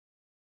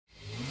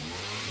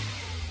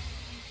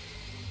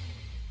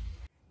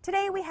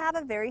Today we have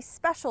a very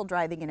special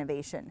driving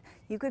innovation.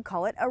 You could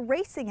call it a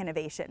racing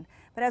innovation.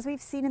 But as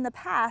we've seen in the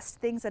past,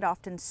 things that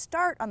often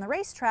start on the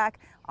racetrack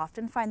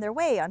often find their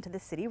way onto the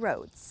city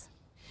roads.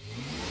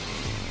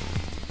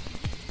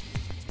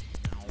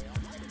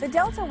 The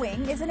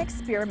DeltaWing is an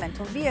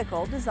experimental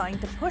vehicle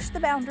designed to push the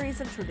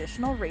boundaries of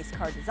traditional race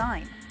car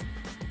design.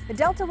 The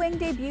DeltaWing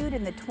debuted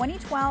in the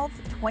 2012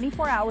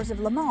 24 Hours of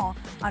Le Mans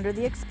under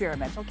the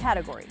experimental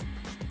category.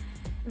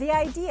 The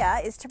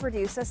idea is to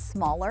produce a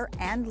smaller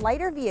and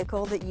lighter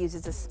vehicle that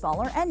uses a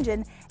smaller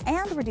engine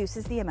and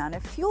reduces the amount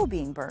of fuel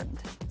being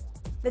burned.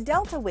 The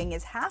DeltaWing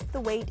is half the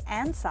weight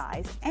and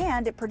size,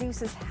 and it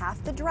produces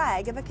half the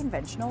drag of a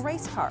conventional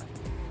race car.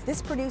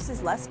 This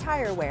produces less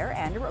tire wear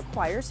and it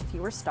requires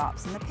fewer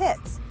stops in the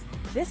pits.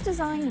 This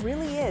design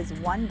really is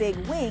one big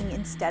wing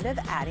instead of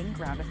adding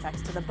ground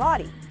effects to the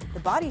body. The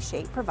body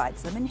shape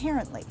provides them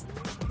inherently.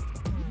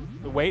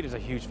 The weight is a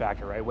huge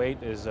factor, right?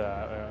 Weight is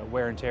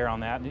wear and tear on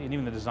that, and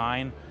even the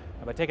design.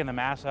 By taking the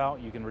mass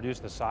out, you can reduce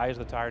the size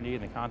of the tire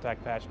needed and the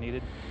contact patch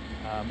needed,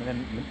 and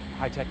then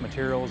high-tech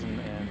materials and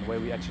the way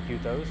we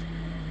execute those.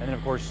 And then,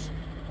 of course,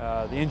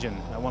 the engine,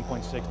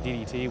 1.6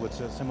 DDT, which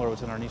is similar to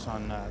what's in our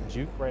Nissan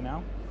Juke right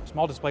now.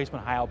 Small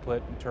displacement, high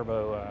output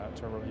turbo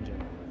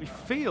engine. We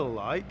feel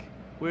like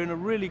we're in a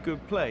really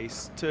good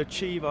place to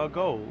achieve our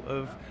goal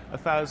of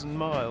 1,000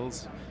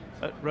 miles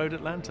at Road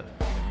Atlanta.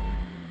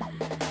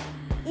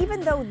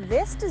 Even though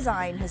this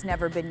design has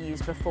never been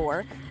used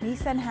before,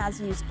 Nissan has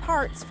used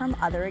parts from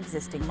other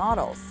existing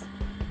models.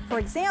 For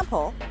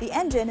example, the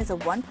engine is a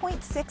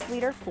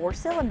 1.6-liter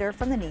four-cylinder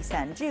from the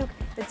Nissan Juke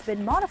that's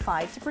been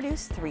modified to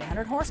produce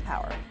 300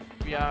 horsepower.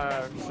 We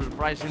are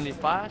surprisingly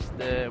fast.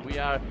 We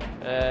are,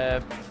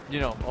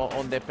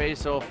 on the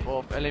pace of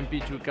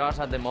LMP2 cars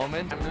at the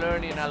moment. I'm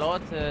learning a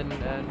lot and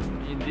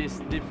in this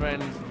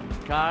different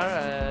car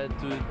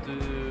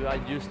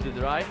I used to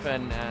drive,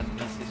 and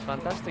this is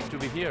fantastic to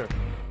be here.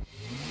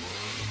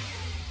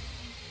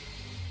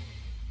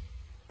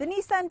 The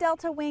Nissan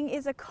DeltaWing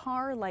is a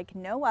car like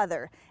no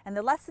other, and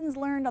the lessons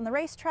learned on the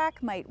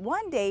racetrack might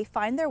one day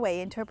find their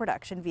way into a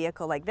production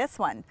vehicle like this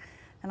one.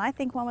 And I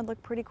think one would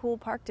look pretty cool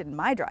parked in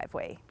my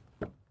driveway.